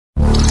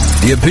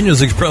The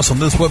opinions expressed on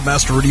this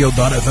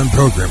WebmasterRadio.fm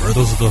program are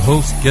those of the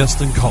host,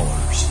 guests, and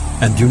callers,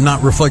 and do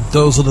not reflect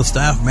those of the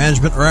staff,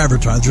 management, or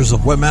advertisers of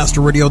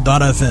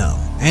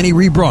WebmasterRadio.fm. Any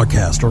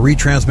rebroadcast or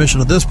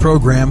retransmission of this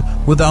program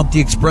without the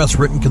express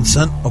written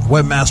consent of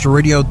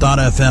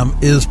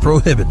WebmasterRadio.fm is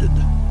prohibited.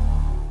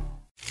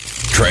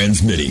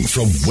 Transmitting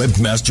from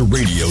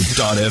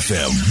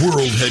WebmasterRadio.fm,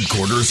 world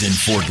headquarters in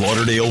Fort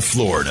Lauderdale,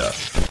 Florida.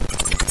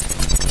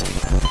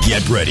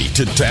 Get ready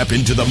to tap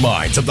into the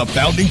minds of the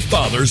founding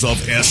fathers of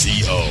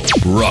SEO.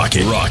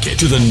 Rocket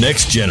to the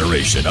next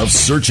generation of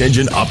search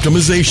engine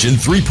optimization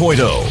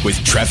 3.0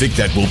 with traffic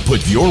that will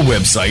put your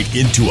website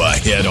into a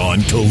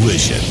head-on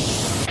collision.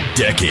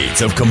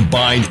 Decades of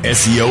combined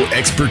SEO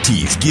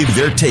expertise give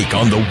their take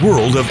on the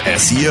world of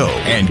SEO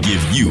and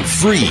give you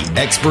free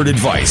expert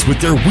advice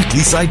with their weekly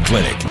site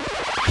clinic.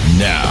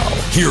 Now,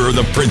 here are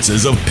the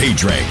princes of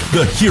PageRank,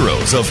 the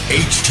heroes of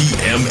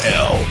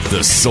HTML,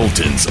 the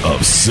sultans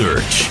of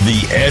search,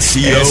 the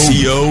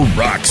SEO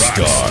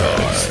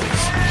Rockstars.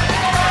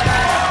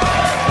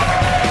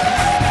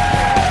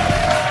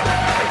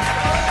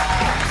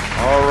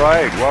 All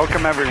right,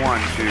 welcome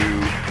everyone to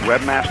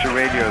Webmaster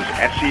Radio's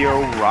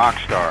SEO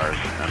Rockstars.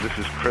 This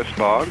is Chris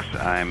Boggs.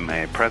 I'm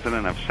a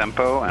president of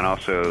Sempo and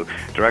also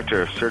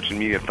director of search and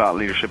media thought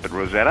leadership at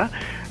Rosetta.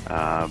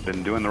 I've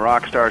been doing the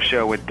Rockstar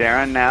Show with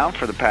Darren now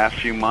for the past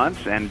few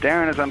months, and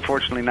Darren is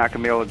unfortunately not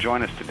going to be able to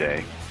join us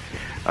today.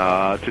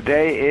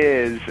 Today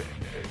is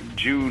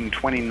June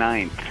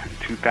 29th,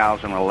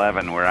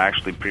 2011. We're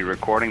actually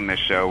pre-recording this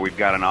show. We've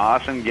got an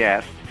awesome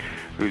guest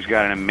who's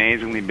got an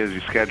amazingly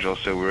busy schedule,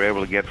 so we were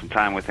able to get some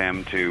time with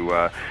him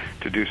to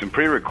do some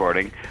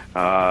pre-recording.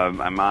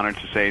 I'm honored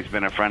to say he's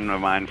been a friend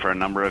of mine for a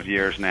number of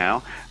years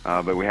now,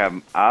 but we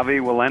have Avi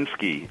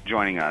Walensky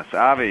joining us.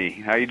 Avi,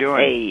 how you doing?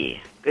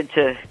 Hey. Good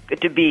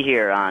to be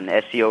here on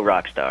SEO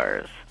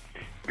Rockstars.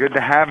 Good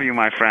to have you,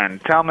 my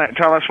friend.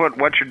 Tell us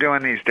what you're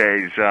doing these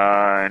days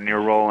and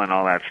your role and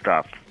all that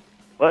stuff.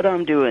 What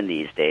I'm doing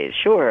these days?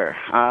 Sure,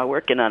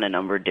 working on a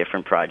number of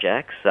different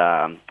projects.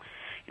 The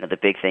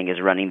big thing is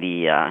running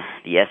the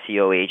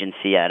SEO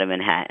agency out of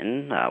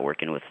Manhattan,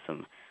 working with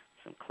some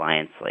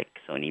clients like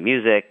Sony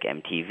Music,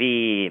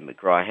 MTV,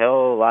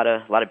 McGraw-Hill, a lot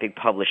of big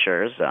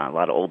publishers, a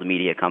lot of old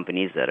media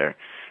companies that are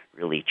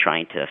really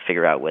trying to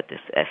figure out what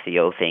this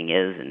SEO thing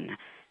is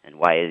and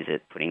why is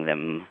it putting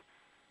them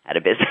out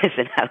of business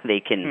and how they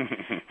can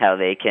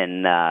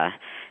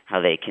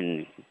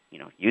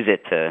use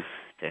it to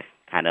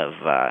kind of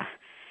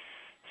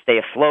stay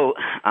afloat.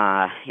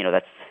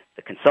 That's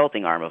the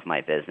consulting arm of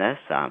my business.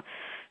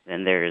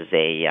 Then there's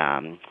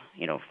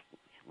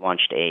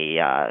launched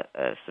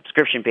a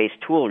subscription-based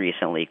tool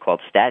recently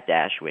called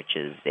StatDash, which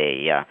is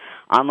a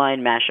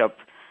online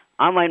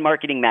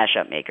marketing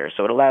mashup maker.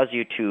 So it allows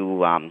you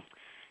to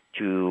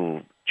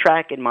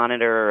track and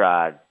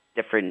monitor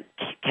different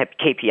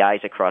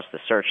KPIs across the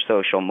search,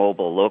 social,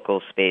 mobile,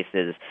 local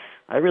spaces.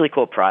 A really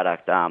cool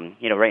product.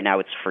 Right now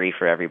it's free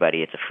for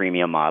everybody. It's a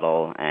freemium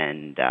model,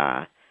 and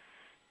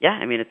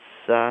it's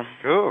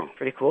cool.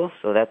 Pretty cool.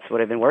 So that's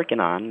what I've been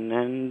working on,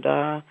 and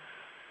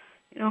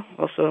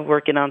also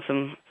working on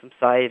some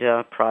side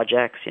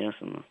projects.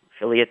 Some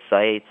affiliate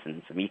sites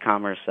and some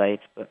e-commerce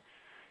sites, but.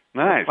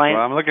 Nice. Well,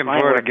 I'm looking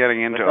forward to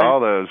getting into all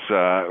those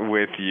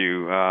with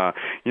you.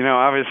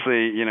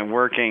 Obviously,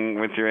 working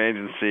with your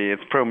agency,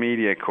 it's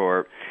ProMedia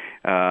Corp.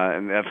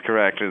 And that's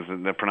correct, is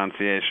the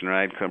pronunciation,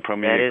 right?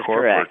 ProMedia that is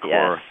Corp. Correct,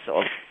 yes.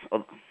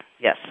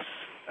 Yes.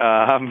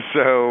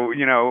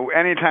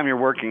 Anytime you're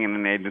working in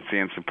an agency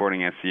and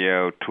supporting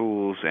SEO,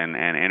 tools and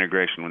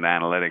integration with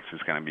analytics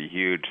is going to be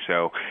huge.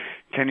 So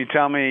can you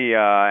tell me,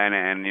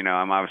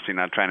 I'm obviously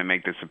not trying to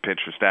make this a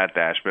pitch for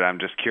StatDash, but I'm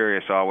just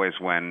curious always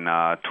when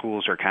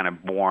tools are kind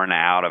of born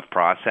out of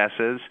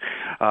processes.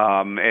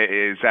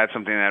 Is that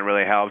something that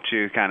really helped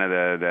you, kind of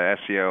the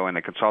SEO and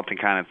the consulting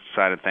kind of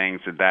side of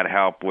things? Did that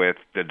help with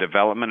the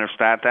development of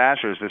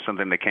StatDash, or is this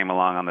something that came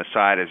along on the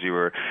side as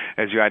you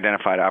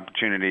identified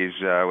opportunities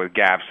with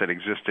gaps that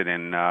existed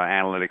in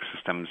analytics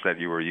systems that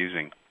you were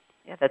using?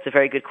 Yeah, that's a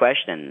very good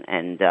question,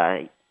 and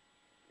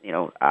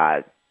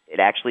it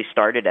actually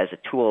started as a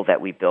tool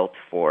that we built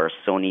for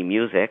Sony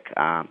Music.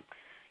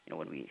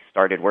 When we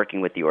started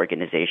working with the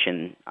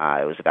organization,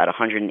 it was about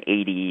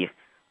 180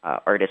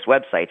 artist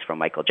websites from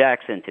Michael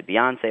Jackson to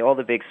Beyonce. All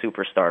the big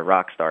superstar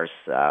rock stars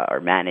are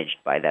managed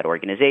by that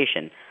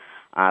organization.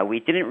 We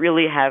didn't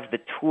really have the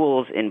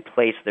tools in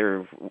place.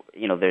 There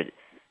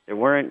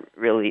wasn't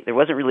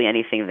really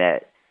anything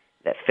that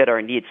fit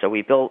our needs. So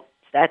we built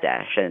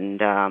StatDash,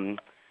 and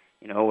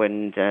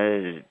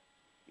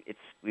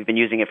we've been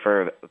using it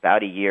for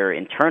about a year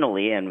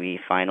internally, and we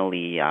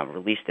finally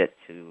released it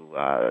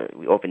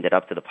we opened it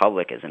up to the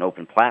public as an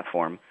open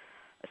platform.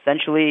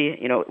 Essentially,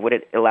 what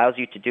it allows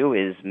you to do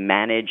is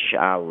manage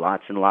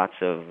lots and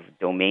lots of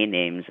domain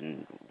names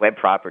and web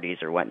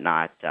properties or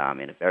whatnot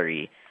in a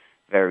very,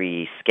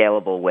 very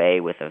scalable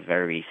way with a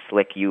very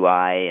slick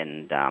UI,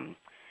 and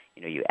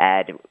you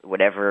add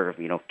whatever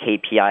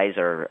KPIs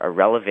are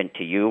relevant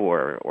to you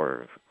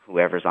or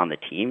whoever's on the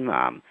team.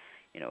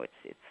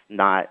 It's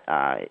not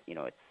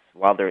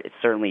while it's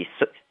certainly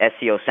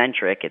SEO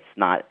centric, it's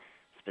not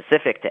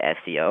specific to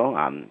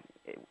SEO.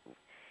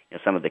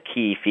 Some of the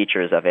key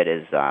features of it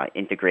is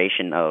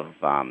integration of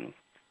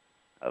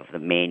the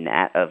main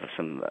of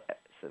some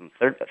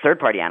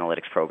third-party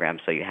analytics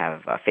programs. So you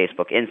have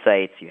Facebook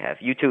Insights, you have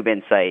YouTube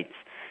Insights,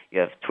 you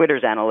have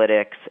Twitter's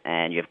analytics,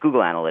 and you have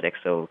Google Analytics.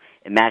 So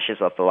it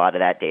mashes up a lot of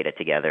that data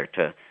together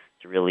to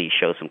really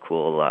show some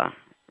cool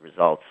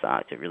results,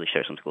 to really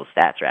show some cool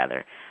stats,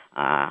 rather.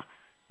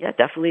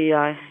 Definitely,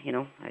 I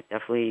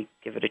definitely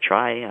give it a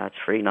try. It's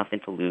free, nothing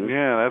to lose.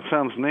 Yeah, that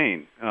sounds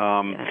neat.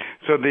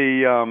 So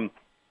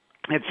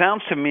it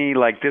sounds to me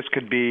like this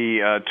could be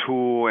a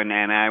tool, and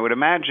I would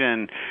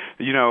imagine,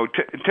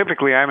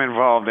 typically I'm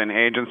involved in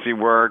agency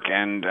work,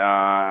 and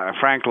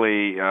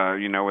frankly,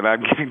 without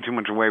giving too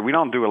much away, we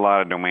don't do a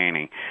lot of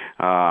domaining.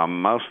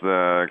 Most of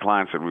the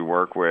clients that we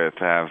work with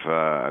have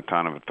a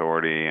ton of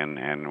authority,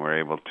 and we're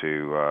able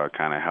to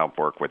kind of help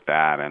work with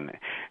that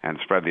and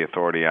spread the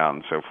authority out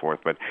and so forth.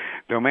 But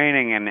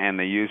domaining and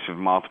the use of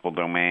multiple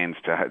domains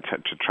to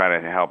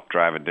try to help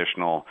drive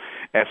additional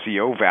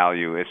SEO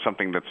value is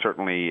something that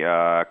certainly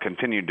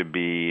continued to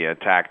be a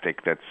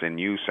tactic that's in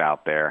use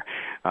out there,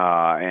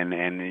 and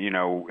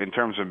in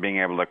terms of being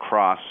able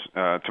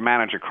to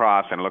manage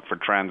across and look for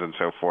trends and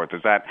so forth.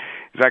 Is that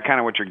kind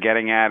of what you're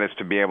getting at? Is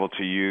to be able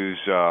to use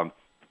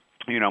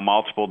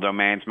multiple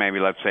domains, maybe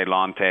let's say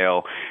long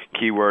tail,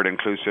 keyword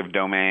inclusive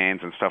domains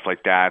and stuff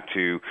like that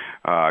to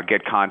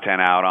get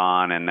content out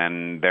on, and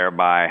then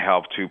thereby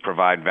help to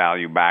provide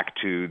value back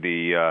to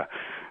the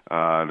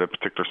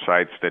particular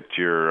sites that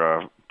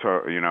you're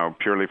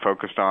purely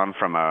focused on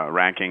from a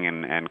ranking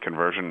and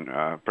conversion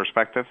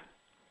perspective?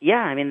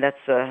 Yeah, I mean,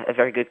 that's a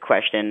very good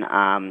question.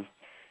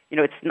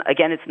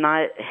 It's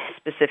not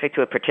specific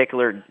to a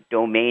particular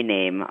domain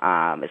name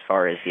as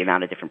far as the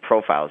amount of different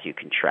profiles you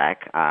can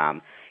track.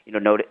 A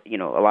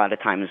lot of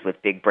times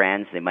with big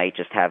brands, they might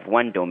just have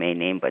one domain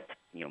name, but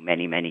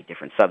many, many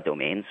different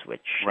subdomains, which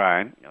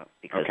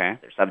because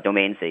they're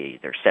subdomains,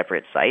 they're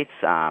separate sites.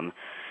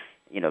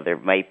 There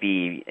might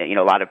be,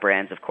 a lot of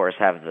brands, of course,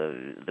 have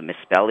the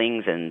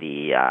misspellings and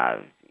the,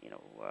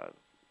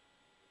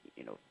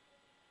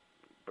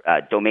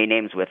 domain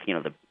names with,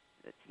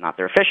 it's not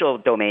their official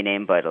domain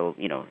name, but,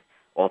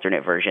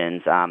 alternate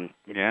versions.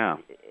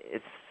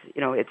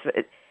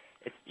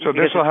 So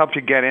this will help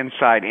you get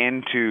insight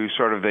into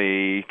sort of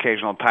the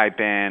occasional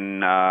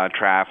type-in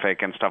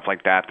traffic and stuff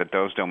like that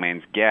those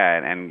domains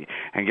get, and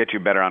get you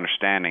a better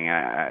understanding.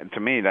 To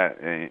me,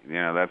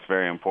 that's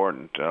very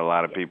important. A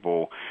lot of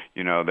people,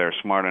 they're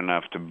smart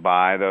enough to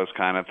buy those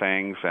kind of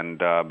things, and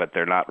but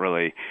they're not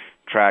really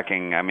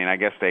tracking. I mean, I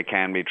guess they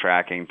can be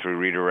tracking through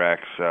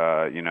redirects,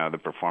 the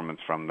performance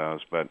from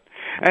those. But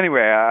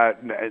anyway,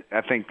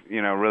 I think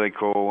really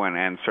cool,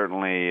 and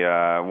certainly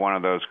one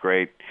of those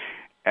great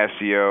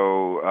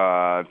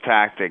SEO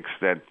tactics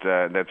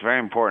that's very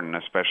important,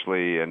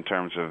 especially in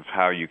terms of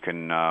how you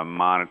can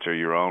monitor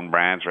your own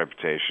brand's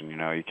reputation.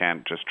 You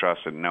can't just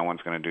trust that no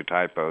one's going to do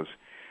typos.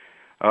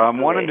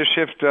 Wanted to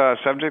shift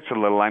subjects a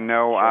little. I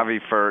know, Avi,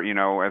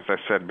 as I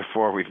said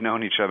before, we've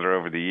known each other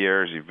over the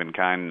years. You've been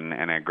kind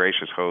and a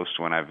gracious host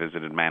when I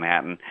visited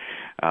Manhattan,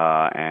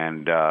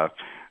 and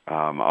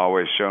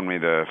always shown me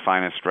the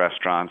finest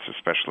restaurants,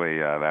 especially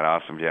that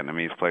awesome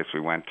Vietnamese place we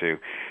went to.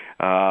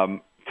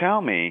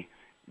 Tell me,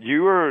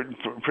 you were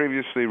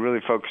previously really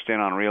focused in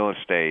on real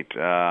estate,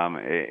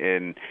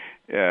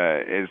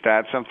 is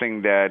that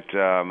something that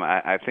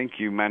I think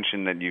you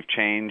mentioned that you've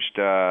changed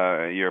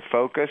your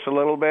focus a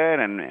little bit,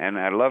 and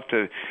I'd love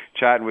to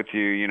chat with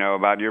you,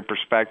 about your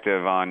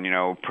perspective on,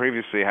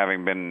 previously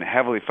having been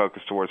heavily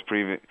focused towards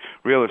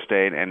real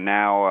estate, and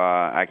now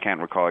I can't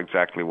recall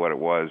exactly what it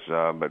was,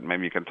 but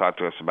maybe you can talk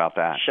to us about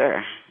that.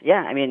 Sure.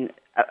 Yeah, I mean,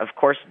 of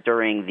course,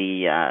 during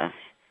the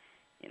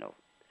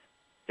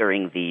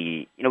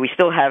we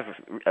still have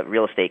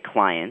real estate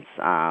clients.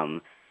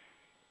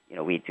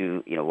 We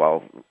do,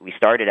 while we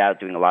started out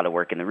doing a lot of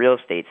work in the real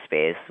estate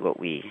space, what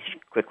we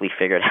quickly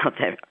figured out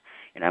that,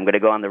 I'm going to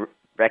go on the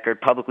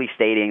record publicly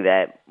stating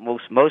that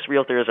most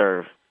realtors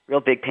are real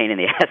big pain in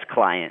the ass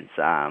clients.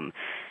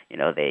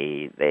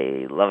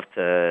 They love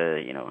to,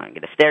 I'm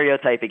going to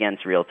stereotype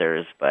against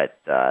realtors, but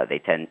they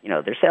tend,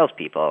 they're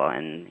salespeople,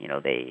 and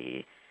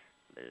they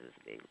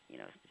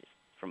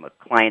from a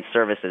client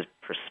services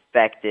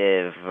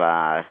perspective,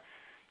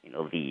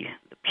 the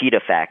PITA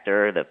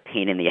factor, the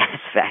pain in the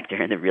ass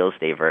factor in the real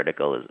estate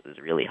vertical is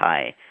really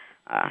high.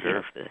 Sure.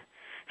 If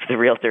the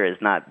realtor is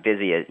not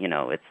busy, if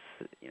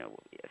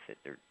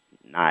they're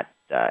not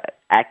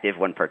active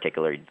one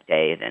particular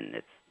day, then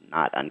it's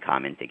not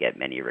uncommon to get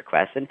many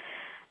requests. And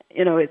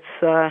it's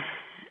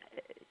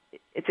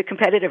a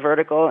competitive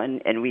vertical,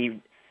 and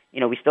we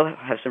still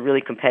have some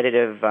really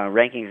competitive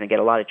rankings and get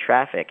a lot of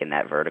traffic in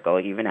that vertical,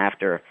 even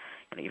after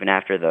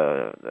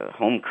the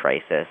home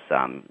crisis.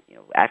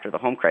 After the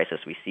home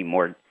crisis, we see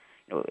more.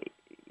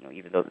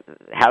 Even though the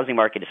housing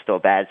market is still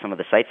bad, some of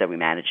the sites that we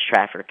manage,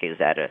 traffic is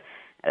at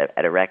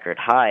a record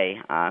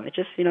high.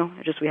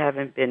 We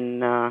haven't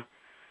been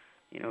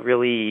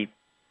really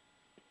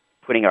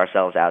putting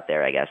ourselves out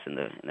there, I guess, in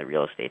the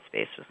real estate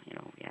space. You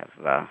know, we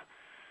have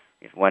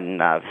one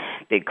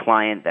big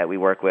client that we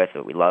work with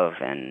that we love,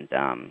 and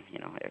you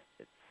know,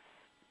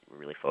 we're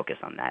really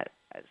focused on that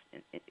as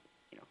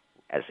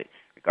as it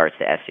regards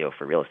to SEO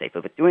for real estate.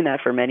 But doing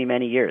that for many,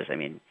 many years. I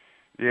mean,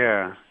 6,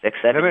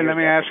 7 years. Let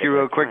me ask you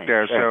real quick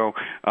there. Sure.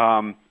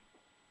 So.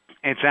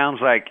 It sounds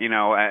like, you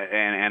know,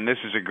 and this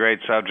is a great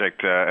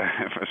subject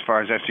as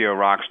far as SEO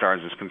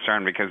Rockstars is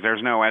concerned, because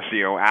there's no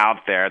SEO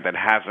out there that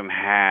hasn't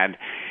had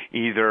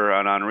either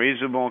an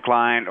unreasonable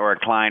client or a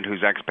client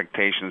whose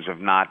expectations have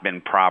not been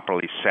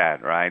properly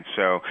set, right?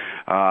 So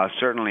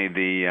certainly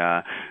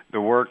the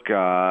work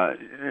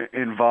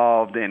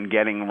involved in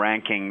getting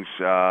rankings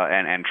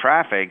and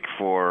traffic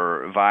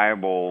for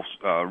viable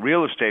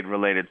real estate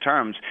related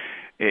terms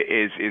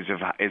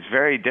is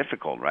very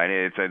difficult, right?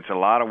 It's a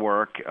lot of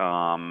work.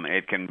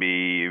 It can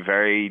be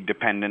very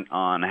dependent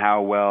on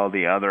how well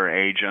the other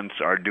agents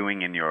are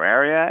doing in your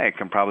area. It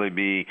can probably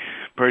be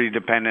pretty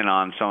dependent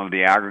on some of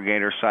the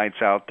aggregator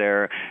sites out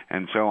there,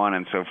 and so on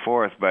and so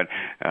forth. But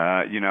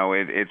you know,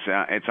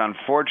 it's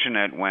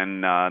unfortunate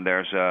when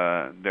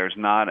there's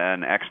not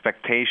an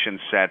expectation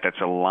set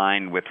that's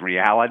aligned with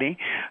reality.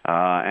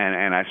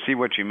 And I see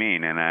what you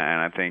mean, and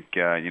I think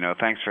you know,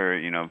 thanks for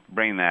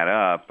bringing that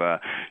up.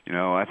 You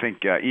know, I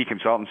think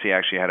eConsultancy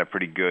actually had a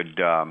pretty good.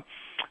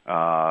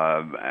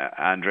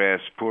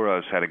 Andreas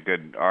Pouros had a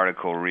good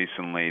article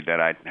recently that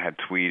I had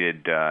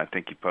tweeted. I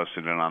think he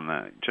posted it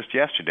on just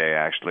yesterday,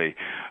 actually,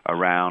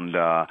 around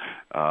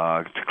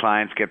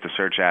clients get the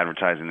search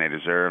advertising they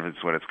deserve.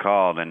 It's what it's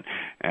called,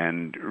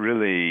 and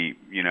really,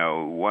 you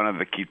know, one of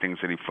the key things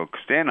that he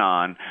focused in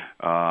on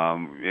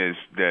is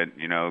that,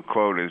 you know,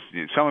 quote is,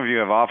 some of you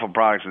have awful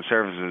products and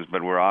services,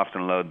 but we're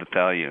often loath to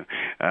tell you.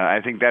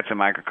 I think that's a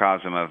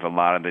microcosm of a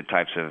lot of the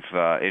types of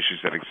issues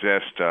that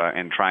exist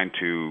in trying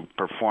to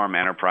perform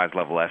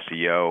enterprise-level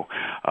SEO,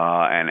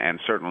 and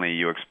certainly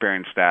you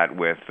experience that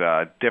with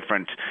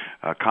different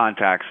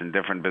contacts and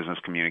different business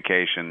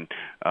communication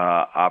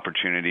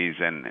opportunities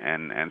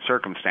and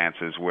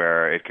circumstances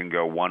where it can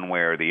go one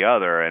way or the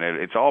other, and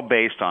it's all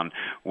based on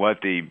what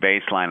the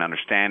baseline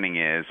understanding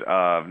is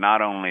of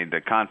not only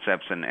the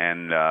concepts and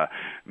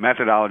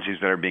methodologies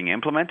that are being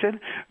implemented,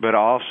 but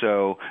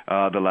also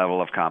the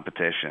level of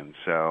competition.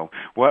 So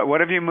what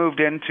have you moved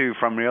into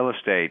from real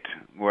estate,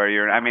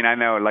 where I mean, I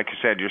know, like you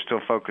said, you're still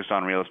focused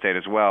on real estate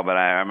as well, but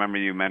I remember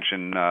you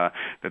mentioned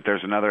that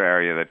there's another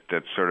area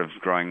that's sort of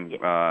growing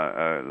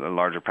a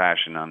larger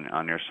passion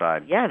on your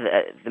side. Yeah,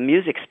 the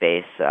music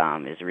space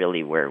is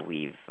really where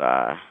we've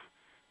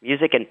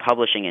music and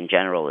publishing in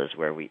general is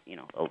where we've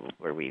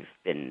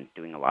been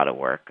doing a lot of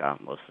work,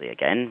 mostly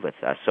again with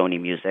Sony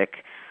Music.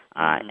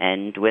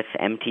 And with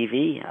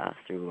MTV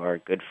through our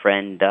good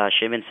friend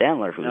Shimon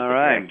Sandler, who's the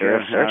director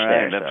of search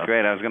there. That's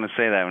great. I was going to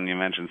say that when you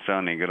mentioned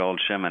Sony. Good old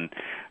Shimon.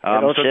 So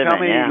tell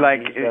me, yeah,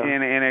 like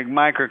in a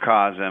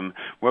microcosm,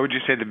 what would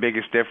you say the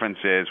biggest difference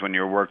is when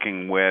you're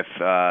working with?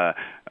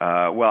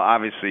 Well,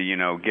 obviously, you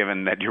know,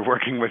 given that you're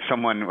working with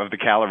someone of the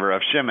caliber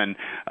of Shimon,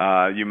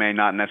 you may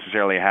not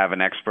necessarily have an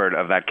expert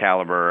of that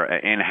caliber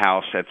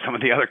in-house at some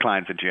of the other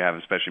clients that you have,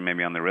 especially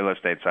maybe on the real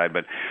estate side.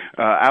 But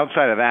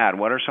outside of that,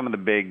 what are some of the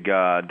big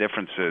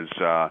differences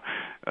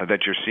that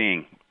you're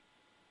seeing?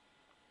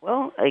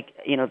 Well,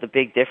 the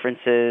big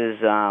differences,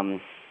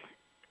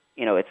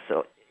 it's,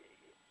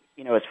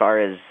 as far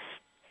as,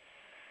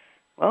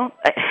 well,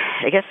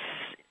 I guess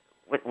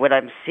what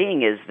I'm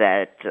seeing is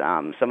that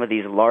some of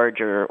these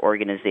larger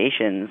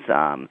organizations,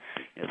 the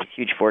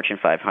huge Fortune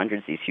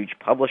 500s, these huge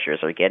publishers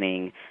are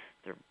getting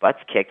their butts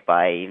kicked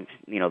by,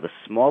 the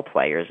small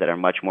players that are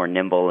much more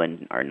nimble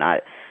and are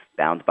not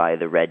bound by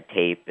the red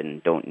tape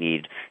and don't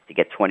need to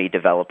get 20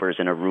 developers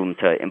in a room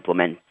to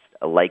implement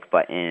a like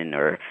button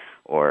or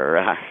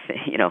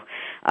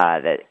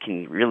that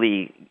can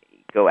really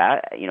go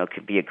out,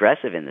 could be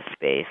aggressive in the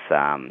space.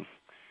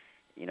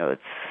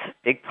 It's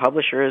big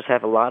publishers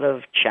have a lot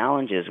of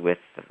challenges with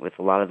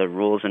a lot of the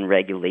rules and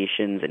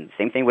regulations, and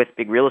same thing with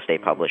big real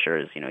estate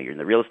publishers. You're in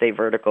the real estate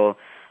vertical,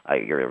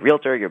 you're a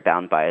realtor, you're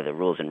bound by the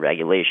rules and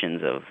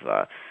regulations of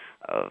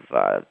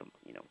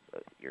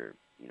you're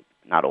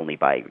not only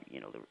by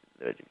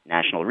the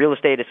National Real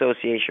Estate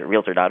Association,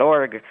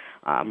 Realtor.org,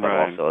 but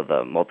right. also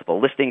the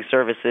multiple listing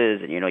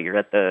services, and you're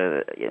at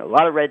a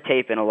lot of red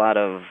tape and a lot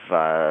of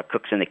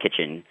cooks in the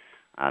kitchen.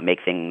 Make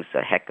things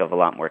a heck of a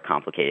lot more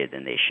complicated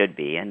than they should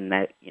be, and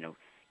that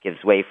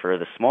gives way for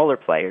the smaller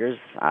players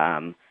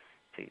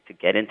to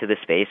get into the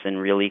space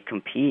and really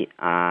compete.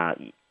 As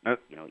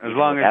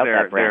long as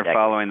they're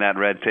following that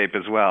red tape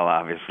as well,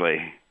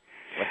 obviously.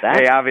 What's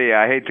that? Hey, Avi,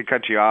 I hate to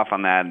cut you off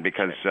on that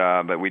because,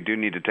 but we do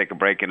need to take a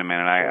break in a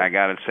minute. I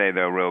got to say,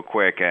 though, real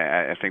quick,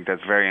 I think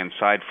that's very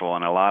insightful,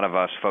 and a lot of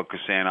us focus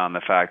in on the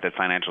fact that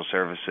financial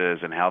services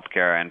and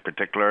healthcare in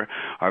particular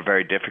are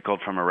very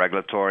difficult from a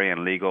regulatory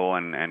and legal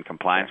and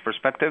compliance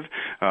perspective,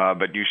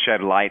 but you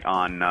shed light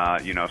on,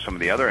 some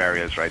of the other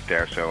areas right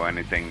there, so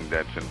anything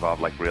that's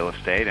involved like real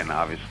estate and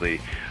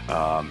obviously,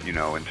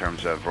 in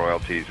terms of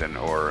royalties and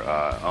or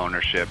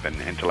ownership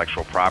and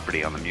intellectual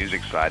property on the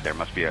music side, there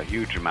must be a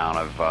huge amount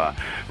of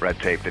red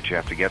tape that you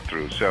have to get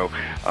through. So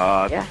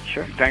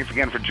sure. Thanks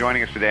again for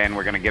joining us today, and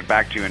we're going to get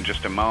back to you in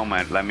just a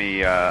moment. Let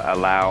me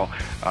allow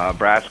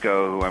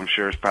Brasco, who I'm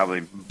sure is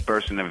probably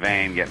bursting a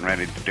vein getting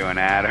ready to do an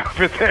ad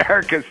over there,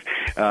 because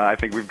I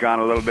think we've gone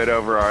a little bit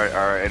over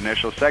our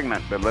initial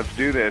segment, but let's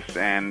do this,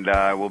 and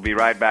we'll be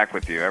right back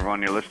with you.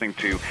 Everyone, you're listening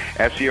to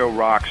SEO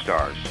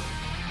Rockstars.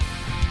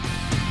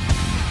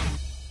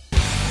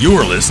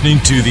 You're listening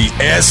to the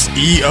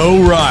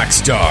SEO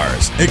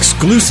Rockstars,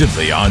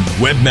 exclusively on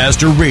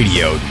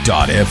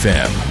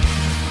WebmasterRadio.fm.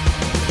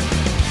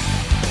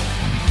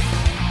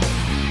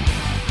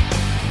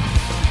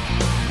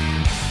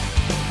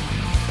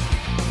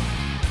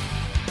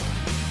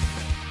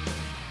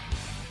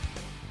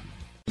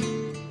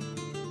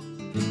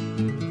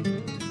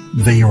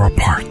 They are a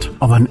part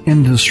of an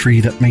industry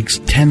that makes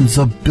tens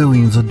of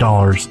billions of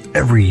dollars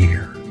every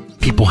year.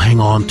 People hang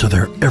on to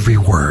their every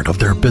word of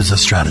their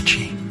business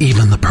strategy,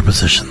 even the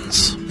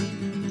prepositions.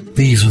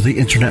 These are the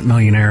internet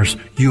millionaires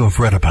you have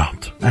read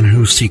about and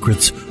whose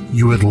secrets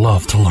you would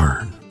love to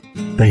learn.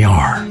 They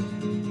are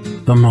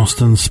the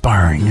most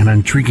inspiring and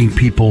intriguing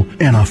people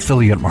in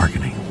affiliate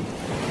marketing.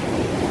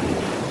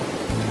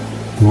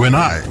 When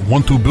I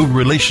want to build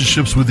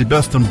relationships with the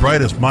best and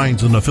brightest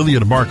minds in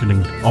affiliate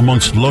marketing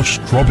amongst lush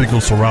tropical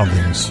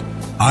surroundings,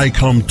 I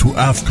come to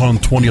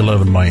AFCON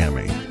 2011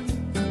 Miami.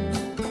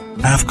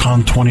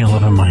 AFCON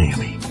 2011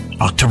 Miami,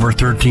 October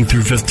 13th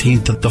through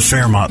 15th at the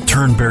Fairmont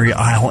Turnberry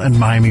Isle in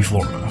Miami,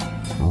 Florida.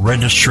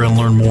 Register and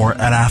learn more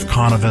at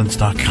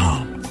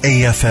AFCONevents.com,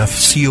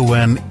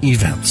 AFFCON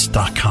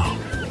events.com.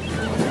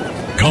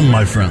 Come,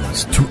 my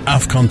friends, to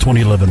AFCON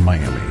 2011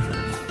 Miami.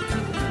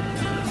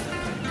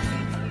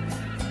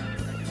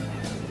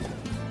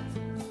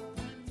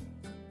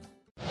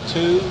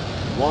 Two,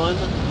 one,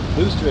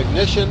 booster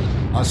ignition.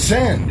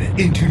 Ascend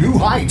into new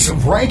heights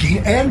of ranking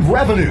and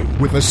revenue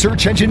with a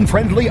search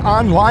engine-friendly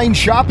online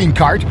shopping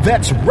cart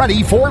that's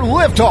ready for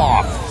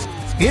liftoff.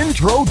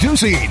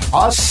 Introducing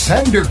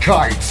Ascender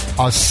Cart.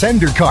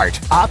 Ascender Cart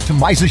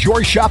optimizes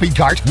your shopping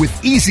cart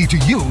with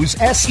easy-to-use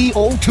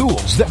SEO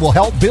tools that will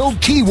help build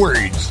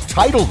keywords,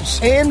 titles,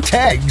 and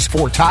tags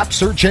for top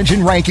search engine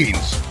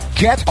rankings.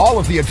 Get all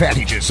of the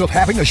advantages of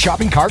having a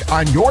shopping cart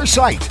on your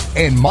site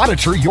and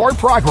monitor your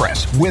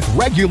progress with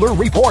regular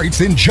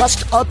reports in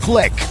just a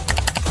click.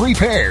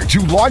 Prepare to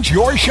launch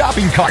your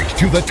shopping cart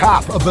to the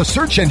top of the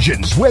search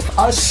engines with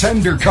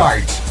Ascender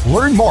Cart.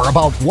 Learn more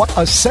about what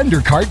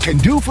Ascender Cart can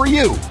do for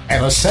you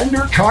at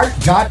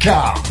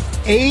ascendercart.com.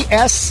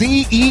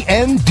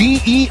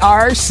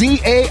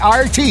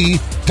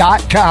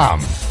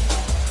 ASCENDERCART.com.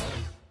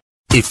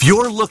 If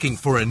you're looking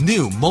for a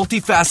new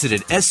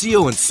multifaceted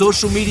SEO and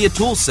social media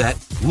toolset,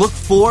 look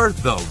for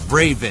the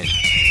Raven.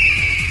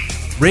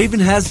 Raven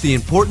has the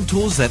important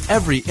tools that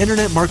every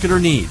internet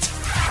marketer needs.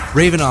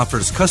 Raven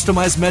offers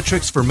customized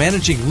metrics for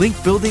managing link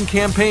building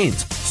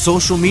campaigns,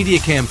 social media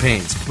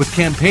campaigns, with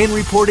campaign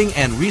reporting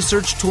and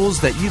research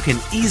tools that you can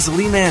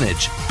easily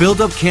manage.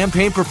 Build up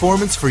campaign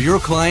performance for your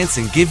clients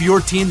and give your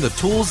team the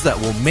tools that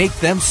will make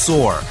them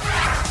soar.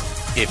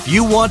 If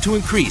you want to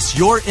increase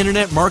your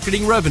internet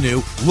marketing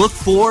revenue, look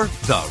for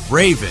the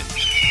Raven.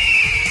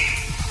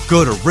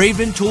 Go to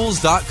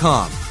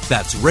raventools.com.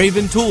 That's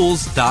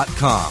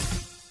raventools.com.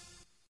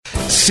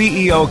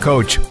 CEO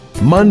Coach,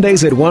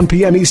 Mondays at 1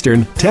 p.m.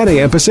 Eastern, 10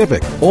 a.m.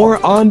 Pacific,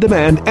 or on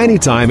demand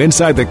anytime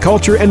inside the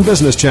Culture and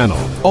Business Channel,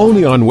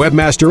 only on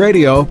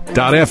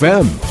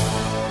WebmasterRadio.fm.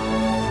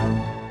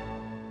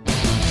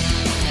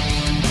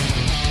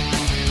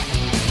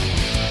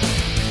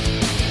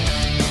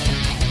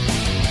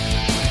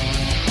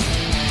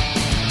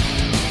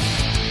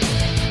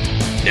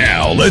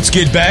 Now let's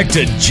get back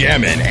to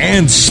jamming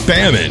and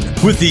spamming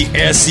with the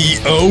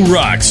SEO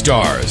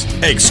Rockstars,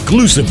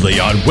 exclusively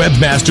on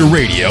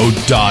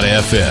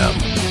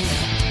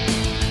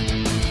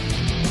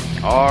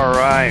WebmasterRadio.fm. All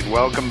right,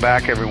 welcome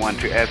back everyone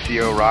to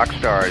SEO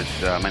Rockstars.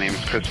 My name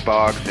is Chris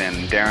Boggs,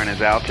 and Darren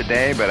is out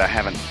today, but I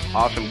have an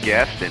awesome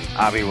guest in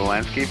Avi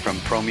Walensky from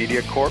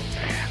ProMedia Corp,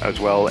 as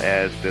well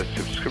as the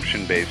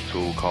subscription-based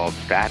tool called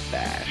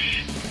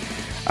StatBash.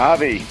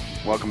 Avi,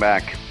 welcome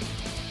back.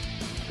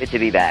 Good to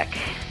be back.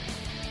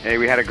 Hey,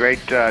 we had a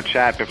great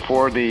chat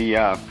before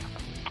the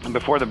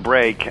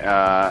break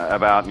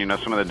about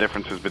some of the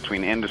differences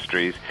between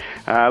industries.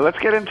 Let's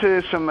get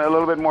into a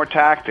little bit more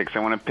tactics. I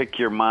want to pick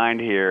your mind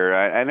here.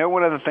 I know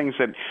one of the things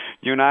that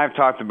you and I have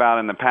talked about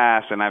in the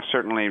past, and I've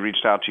certainly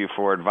reached out to you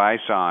for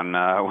advice on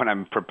when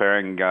I'm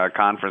preparing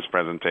conference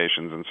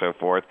presentations and so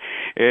forth,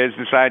 is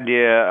this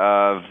idea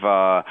of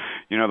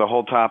the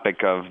whole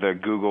topic of the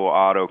Google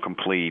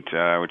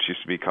autocomplete, which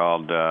used to be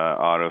called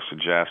Auto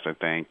Suggest, I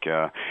think.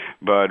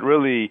 But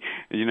really,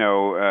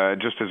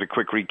 just as a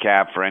quick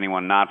recap for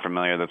anyone not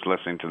familiar that's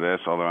listening to this,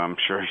 although I'm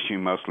sure you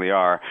mostly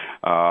are,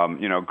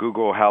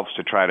 Google helps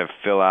to try to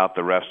fill out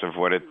the rest of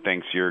what it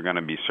thinks you're going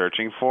to be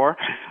searching for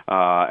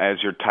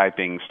as you're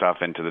typing stuff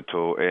into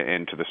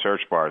the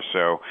search bar.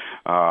 So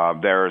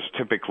there's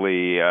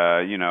typically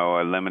a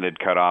limited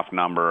cutoff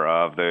number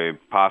of the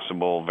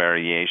possible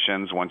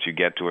variations once you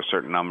get to a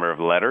certain number of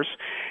letters,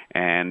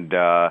 and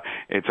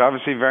it's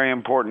obviously very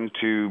important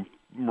to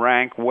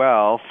rank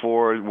well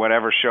for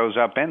whatever shows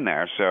up in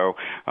there. So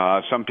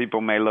some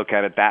people may look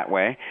at it that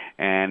way.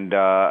 And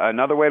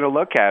another way to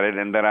look at it,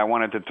 and that I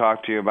wanted to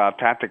talk to you about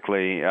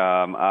tactically,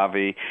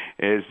 Avi,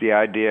 is the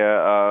idea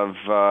of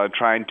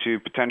trying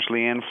to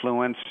potentially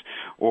influence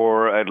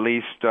or at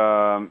least,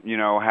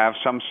 have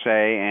some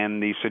say in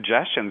the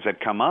suggestions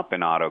that come up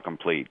in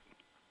autocomplete.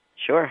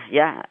 Sure,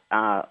 yeah.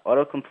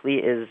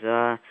 Autocomplete is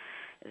a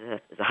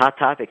hot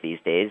topic these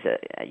days.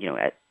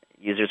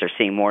 Users are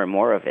seeing more and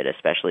more of it,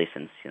 especially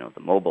since the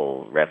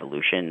mobile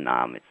revolution.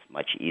 It's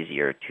much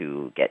easier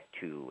to get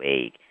to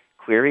a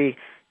query,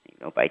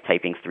 by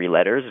typing 3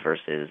 letters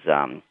versus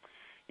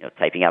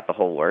typing out the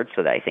whole word.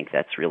 So I think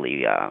that's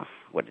really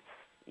what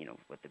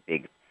the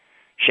big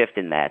shift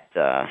in that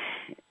the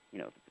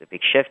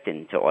big shift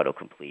into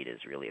autocomplete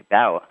is really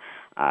about.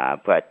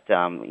 But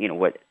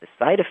what the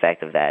side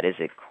effect of that is,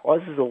 it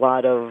causes a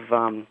lot of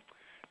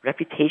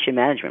reputation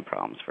management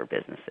problems for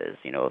businesses.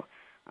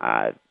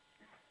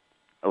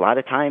 A lot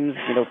of times,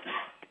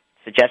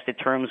 suggested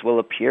terms will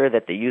appear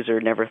that the user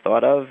never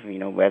thought of.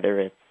 Whether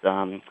it's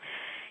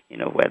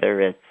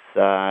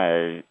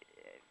a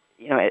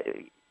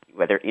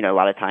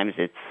lot of times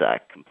it's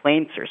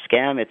complaints or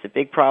scam. It's a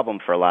big problem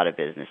for a lot of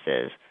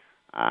businesses.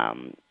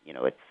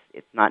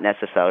 It's not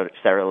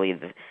necessarily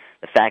the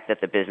fact that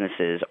the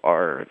businesses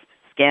are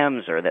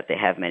scams or that they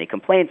have many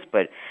complaints,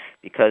 but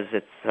because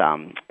it's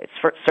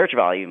search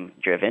volume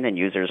driven, and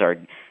users are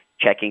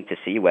checking to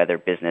see whether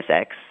business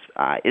X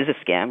is a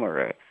scam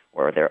or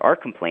there are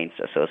complaints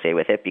associated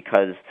with it,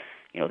 because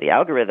the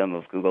algorithm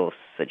of Google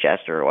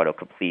Suggest or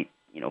autocomplete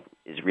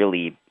is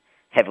really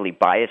heavily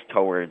biased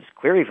towards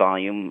query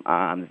volume.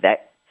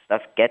 That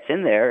stuff gets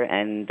in there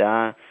and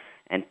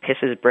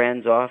pisses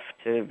brands off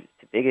to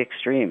big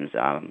extremes,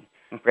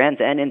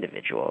 brands and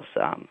individuals.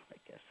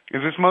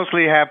 Is this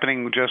mostly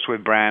happening just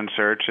with brand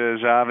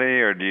searches,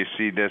 Avi, or do you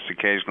see this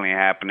occasionally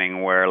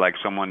happening where, like,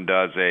 someone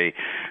does a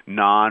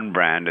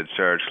non-branded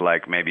search,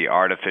 like maybe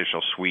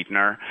artificial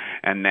sweetener,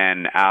 and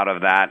then out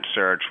of that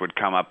search would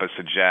come up a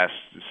suggest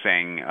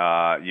saying,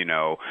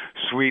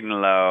 sweet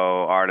and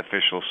low,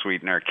 artificial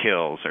sweetener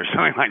kills, or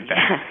something like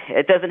that?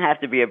 It doesn't have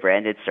to be a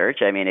branded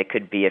search. I mean, it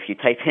could be if you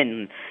type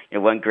in,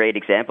 one great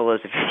example is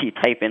if you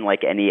type in,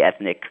 like, any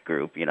ethnic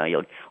group,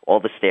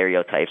 all the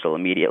stereotypes will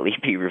immediately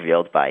be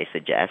revealed by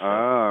suggest.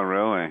 Oh,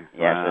 really?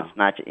 Yeah, wow. So it's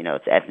not,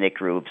 it's ethnic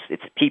groups,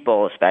 it's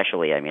people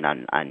especially. I mean,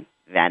 on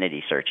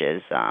vanity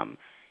searches,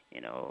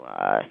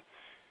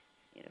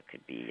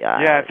 could be.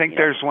 I think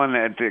there's one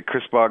that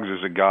Chris Boggs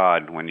is a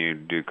god. When you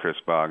do Chris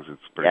Boggs,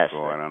 it's pretty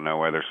cool. I don't know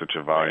why there's such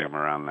a volume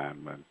around that,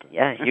 but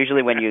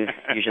usually when you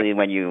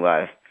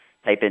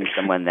type in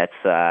someone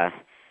that's a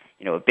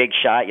big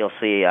shot, you'll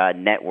see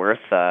net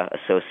worth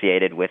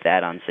associated with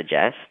that on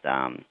Suggest.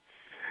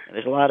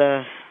 There's a lot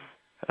of.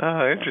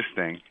 Oh,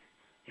 interesting.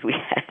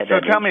 So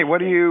tell me, what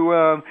do you,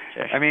 I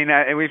mean,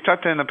 we've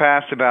talked in the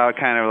past about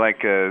kind of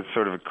like a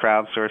sort of a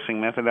crowdsourcing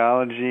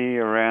methodology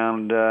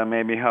around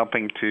maybe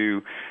helping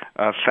to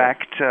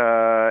affect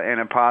in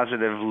a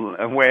positive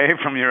way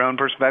from your own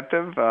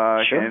perspective.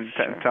 Sure.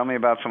 Tell me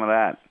about some of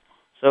that.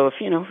 So if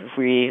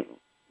we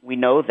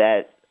know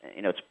that,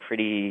 it's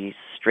pretty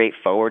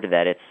straightforward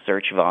that it's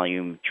search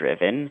volume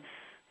driven.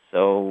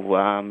 So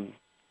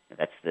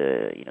that's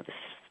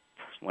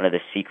one of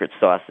the secret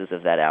sauces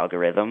of that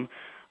algorithm.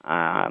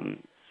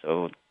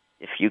 So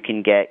if you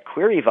can get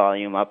query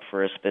volume up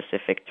for a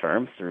specific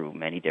term through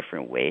many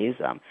different ways,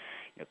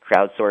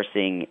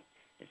 crowdsourcing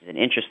is an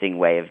interesting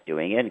way of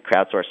doing it. And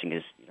crowdsourcing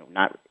is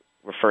not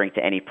referring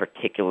to any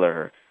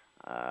particular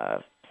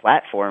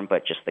platform,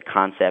 but just the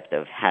concept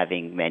of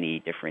having many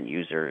different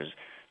users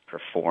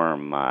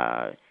perform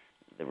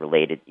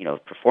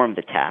perform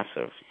the task.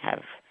 So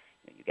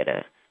you get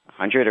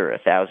 100 or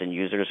 1,000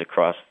 users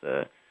across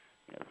the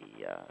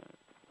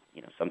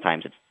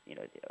sometimes it's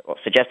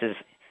Suggest is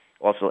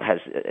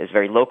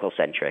very local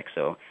centric.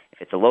 So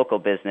if it's a local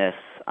business,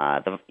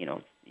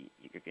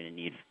 you're going to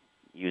need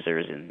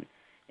users in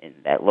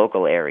that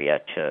local area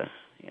to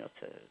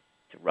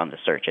run the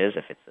searches.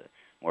 If it's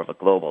more of a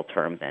global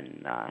term,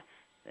 then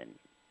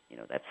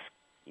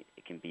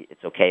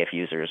it's okay if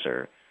users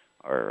are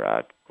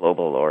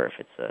global, or if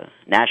it's a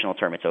national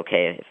term, it's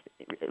okay.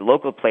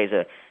 Local plays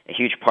a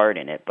huge part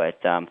in it, but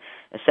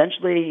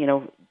essentially,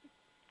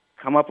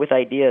 come up with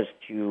ideas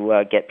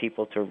to get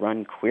people to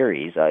run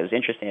queries. It was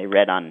interesting. I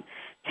read on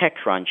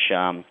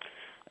TechCrunch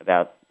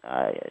about,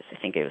 I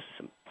think it was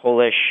some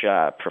Polish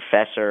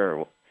professor,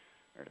 or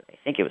I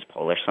think it was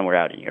Polish, somewhere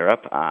out in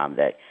Europe,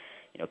 that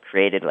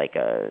created like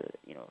a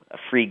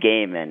free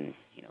game, and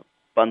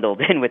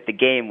bundled in with the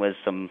game was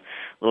some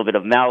little bit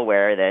of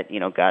malware that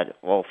got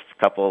a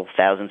couple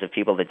thousands of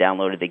people that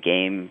downloaded the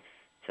game.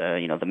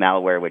 The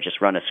malware would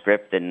just run a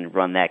script and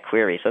run that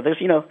query. So there's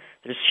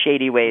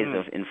shady ways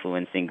of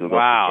influencing Google.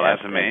 Wow,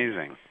 that's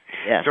amazing.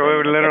 Yeah, so it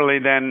would literally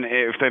then,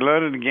 if they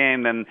loaded the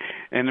game, then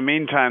in the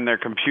meantime their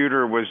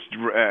computer was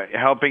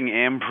helping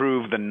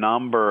improve the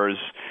numbers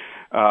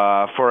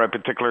for a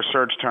particular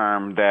search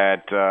term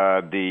that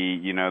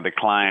the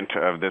client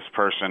of this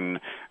person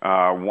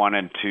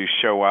wanted to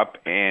show up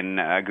in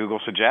Google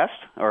Suggest,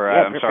 or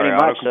pretty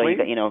much. autocomplete.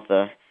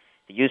 So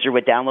the user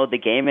would download the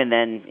game, and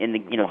then in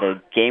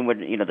the game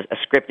would a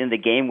script in the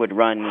game would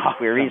run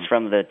queries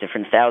from the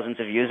different thousands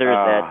of users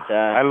that.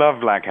 I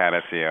love Black Hat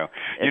SEO.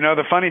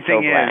 The funny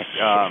thing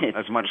is,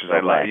 as much as I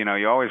love,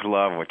 you always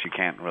love what you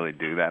can't really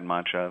do that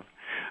much of.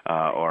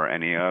 Or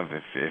any of,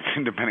 if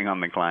depending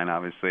on the client,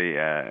 obviously,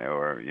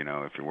 or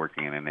if you're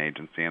working in an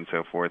agency and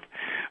so forth.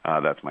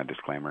 That's my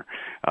disclaimer.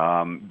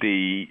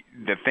 The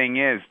thing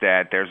is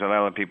that there's a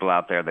lot of people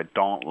out there that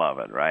don't love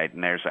it, right?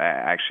 And there's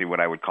actually what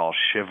I would call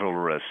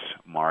chivalrous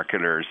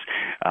marketers.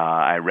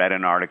 I read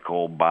an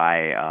article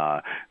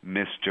by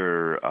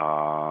Mr.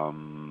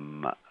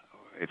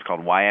 It's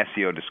called Why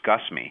SEO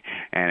Disgusts Me,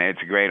 and it's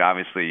a great,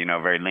 obviously,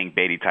 very link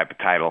baity type of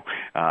title,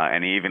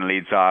 and he even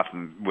leads off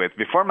with,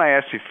 before my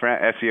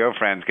SEO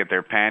friends get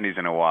their panties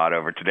in a wad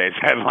over today's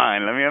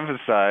headline, let me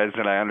emphasize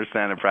that I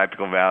understand the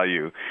practical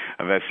value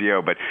of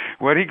SEO, but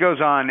what he goes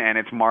on, and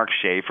it's Mark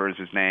Schaefer is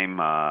his name,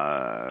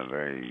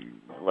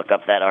 look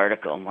up that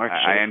article, Mark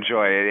Schaefer. I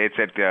enjoy it. It's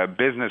at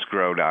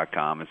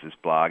businessgrow.com is his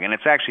blog, and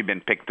it's actually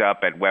been picked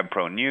up at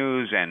WebPro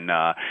News and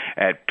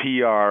at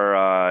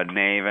PR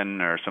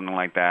Naven or something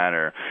like that,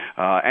 or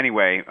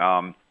anyway,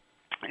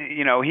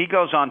 he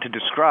goes on to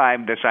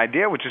describe this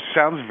idea, which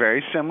sounds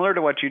very similar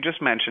to what you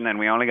just mentioned, and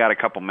we only got a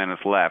couple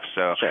minutes left.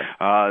 So sure.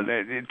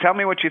 Tell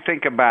me what you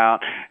think about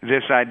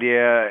this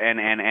idea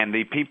and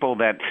the people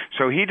that –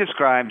 so he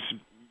describes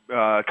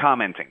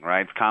commenting,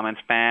 right? Comment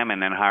spam, and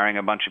then hiring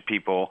a bunch of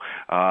people,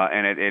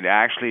 and it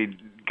actually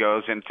 –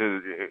 goes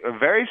into a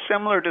very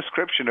similar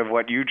description of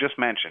what you just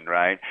mentioned,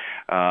 right?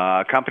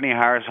 A company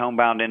hires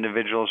homebound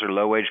individuals or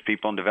low-wage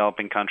people in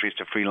developing countries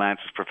to freelance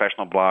as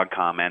professional blog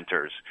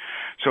commenters.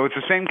 So it's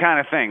the same kind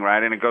of thing,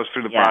 right? And it goes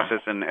through the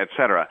process and et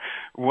cetera.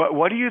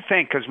 What do you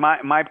think? Because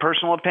my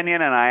personal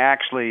opinion, and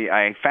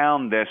I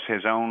found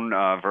his own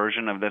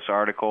version of this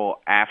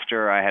article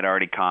after I had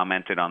already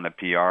commented on the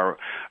PR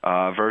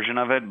version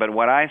of it. But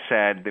what I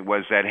said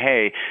was that,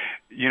 hey,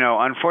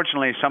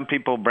 unfortunately, some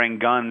people bring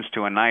guns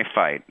to a knife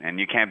fight, and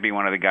you can't be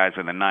one of the guys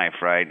with a knife,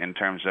 right? In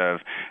terms of,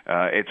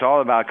 it's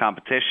all about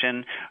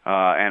competition,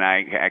 and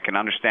I can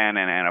understand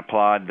and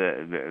applaud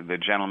the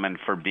gentleman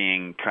for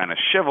being kind of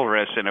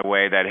chivalrous in a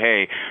way that,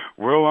 hey,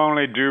 we'll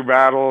only do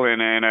battle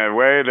in a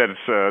way that's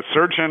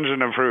search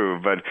engine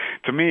approved. But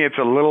to me, it's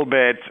a little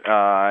bit,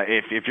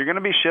 if you're going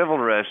to be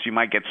chivalrous, you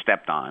might get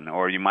stepped on,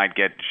 or you might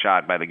get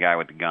shot by the guy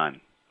with the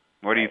gun.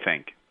 What do you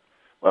think?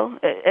 Well,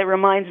 it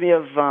reminds me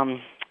of.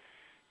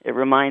 I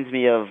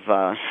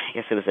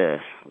guess it was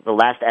the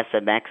last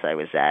SMX I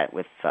was at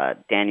with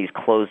Danny's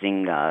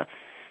closing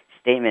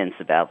statements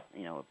about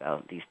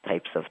these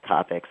types of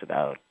topics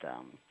about,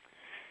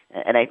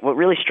 what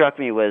really struck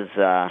me was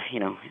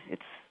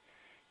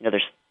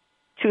there's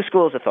two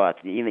schools of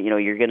thought.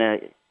 You're gonna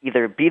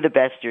either be the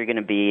best you're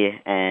gonna be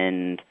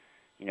and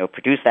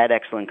produce that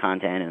excellent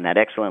content and that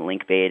excellent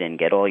link bait and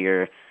get all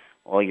your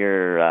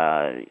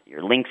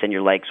links and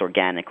your likes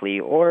organically,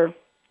 or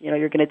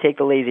you're going to take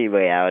the lazy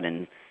way out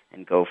and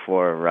go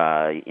for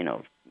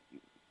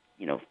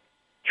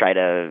try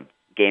to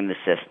game the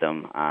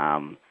system.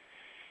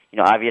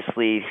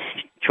 Obviously,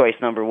 choice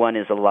number one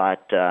is a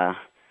lot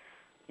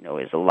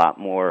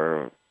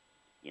more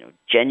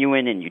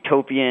genuine and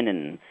utopian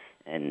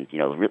and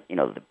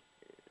the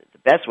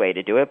best way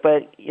to do it,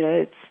 but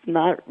it's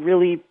not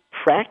really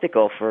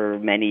practical for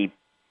many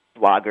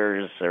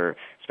bloggers, or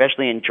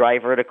especially in dry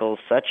verticals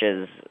such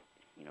as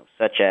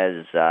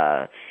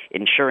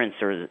insurance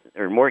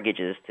or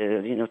mortgages,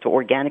 to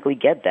organically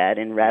get that,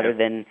 and rather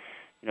than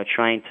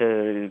trying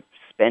to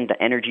spend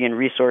energy and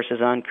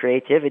resources on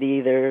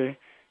creativity, they're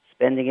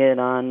spending it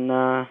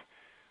on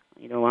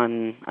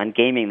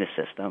gaming the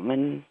system,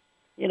 and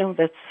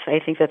I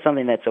think that's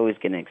something that's always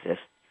going to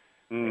exist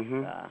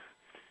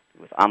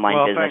with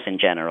online business in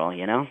general.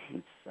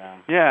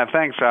 Yeah,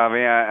 thanks, Avi.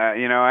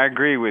 I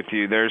agree with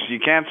you. You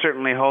can't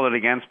certainly hold it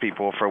against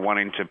people for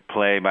wanting to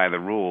play by the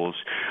rules,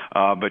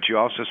 but you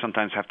also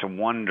sometimes have to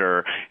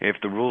wonder if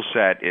the rule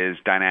set is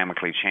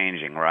dynamically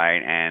changing,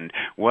 right? And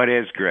what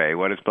is gray?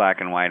 What is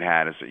black and white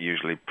hat is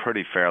usually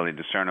pretty fairly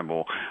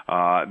discernible.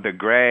 The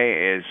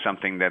gray is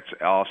something that's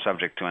all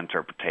subject to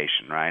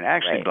interpretation, right?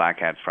 Actually, Right. black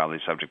hat's probably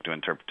subject to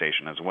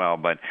interpretation as well.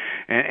 But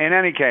in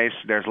any case,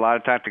 there's a lot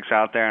of tactics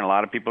out there, and a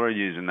lot of people are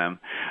using them.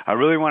 I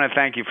really want to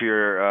thank you for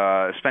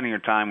your spending your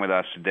time with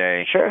us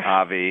today, Sure.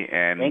 Avi.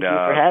 And Thank you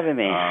for having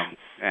me.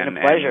 It's been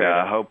a pleasure.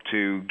 And hope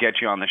to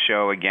get you on the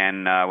show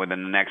again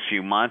within the next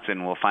few months,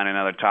 and we'll find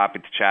another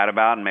topic to chat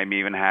about, and maybe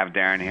even have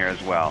Darren here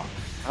as well.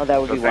 Oh, that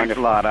would be thanks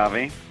wonderful. a lot,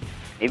 Avi.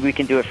 Maybe we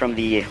can do it from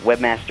the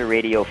Webmaster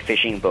Radio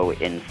fishing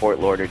boat in Fort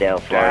Lauderdale,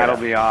 Florida. That'll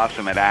be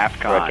awesome at AFCON.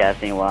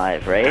 Broadcasting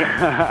live, right?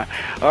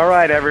 All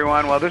right,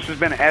 everyone. Well, this has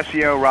been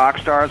SEO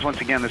Rockstars.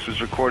 Once again, this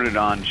was recorded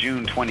on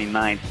June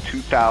 29th,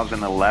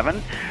 2011.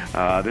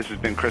 This has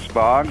been Chris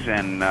Boggs,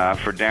 and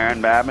for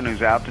Darren Babin,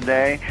 who's out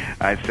today,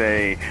 I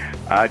say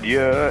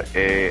adieu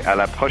et à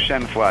la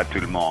prochaine fois, tout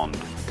le monde.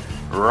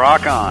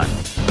 Rock on!